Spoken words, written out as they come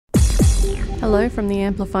Hello from the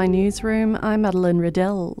Amplify newsroom, I'm Madeline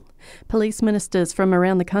Riddell. Police ministers from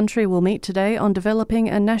around the country will meet today on developing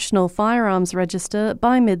a national firearms register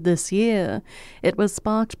by mid this year. It was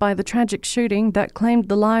sparked by the tragic shooting that claimed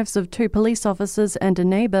the lives of 2 police officers and a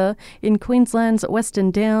neighbour in Queensland's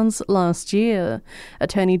Western Downs last year.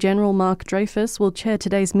 Attorney General Mark Dreyfus will chair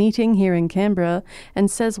today's meeting here in Canberra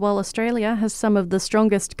and says while Australia has some of the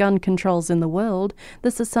strongest gun controls in the world,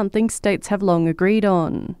 this is something states have long agreed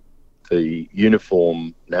on. The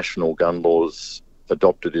uniform national gun laws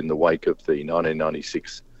adopted in the wake of the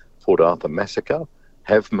 1996 Port Arthur massacre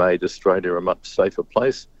have made Australia a much safer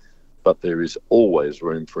place, but there is always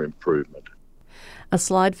room for improvement. A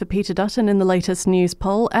slide for Peter Dutton in the latest news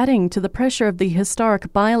poll, adding to the pressure of the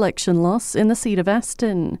historic by-election loss in the seat of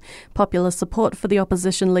Aston. Popular support for the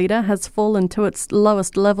opposition leader has fallen to its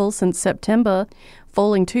lowest level since September,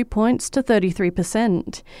 falling 2 points to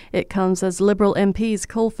 33%. It comes as Liberal MPs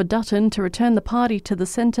call for Dutton to return the party to the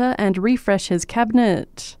centre and refresh his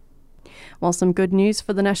cabinet. While some good news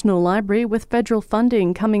for the National Library with federal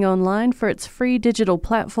funding coming online for its free digital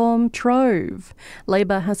platform, Trove.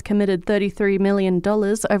 Labor has committed $33 million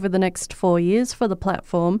over the next 4 years for the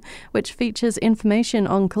platform, which features information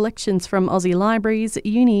on collections from Aussie libraries,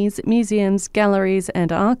 unis, museums, galleries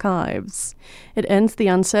and archives. It ends the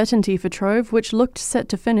uncertainty for Trove, which looked set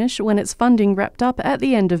to finish when its funding wrapped up at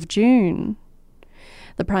the end of June.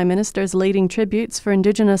 The Prime Minister is leading tributes for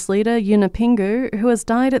Indigenous leader Yunupingu, who has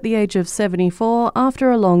died at the age of 74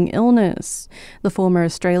 after a long illness. The former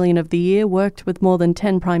Australian of the Year worked with more than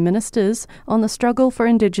 10 Prime Ministers on the struggle for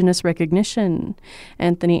Indigenous recognition.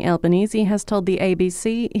 Anthony Albanese has told the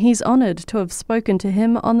ABC he's honoured to have spoken to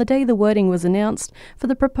him on the day the wording was announced for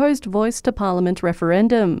the proposed Voice to Parliament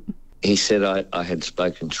referendum. He said I had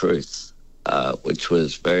spoken truth, which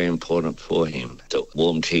was very important for him. It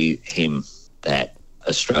warmed him that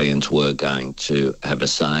Australians were going to have a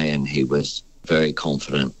say, and he was very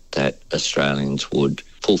confident that Australians would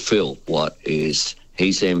fulfil what is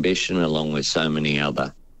his ambition along with so many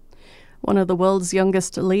other. One of the world's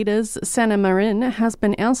youngest leaders, Sanna Marin, has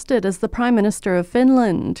been ousted as the Prime Minister of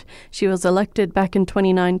Finland. She was elected back in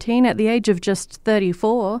 2019 at the age of just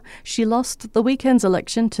 34. She lost the weekend's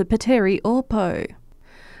election to Petteri Orpo.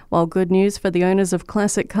 While good news for the owners of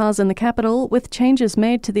classic cars in the capital, with changes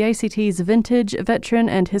made to the ACT's Vintage, Veteran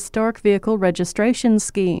and Historic Vehicle Registration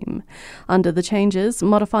Scheme. Under the changes,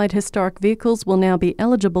 modified historic vehicles will now be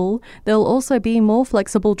eligible, there will also be more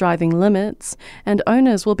flexible driving limits, and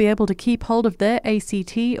owners will be able to keep hold of their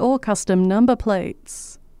ACT or custom number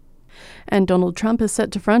plates. And Donald Trump is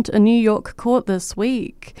set to front a New York court this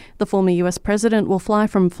week. The former US president will fly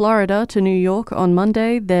from Florida to New York on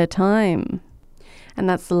Monday, their time. And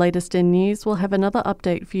that's the latest in news. We'll have another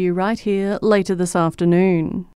update for you right here later this afternoon.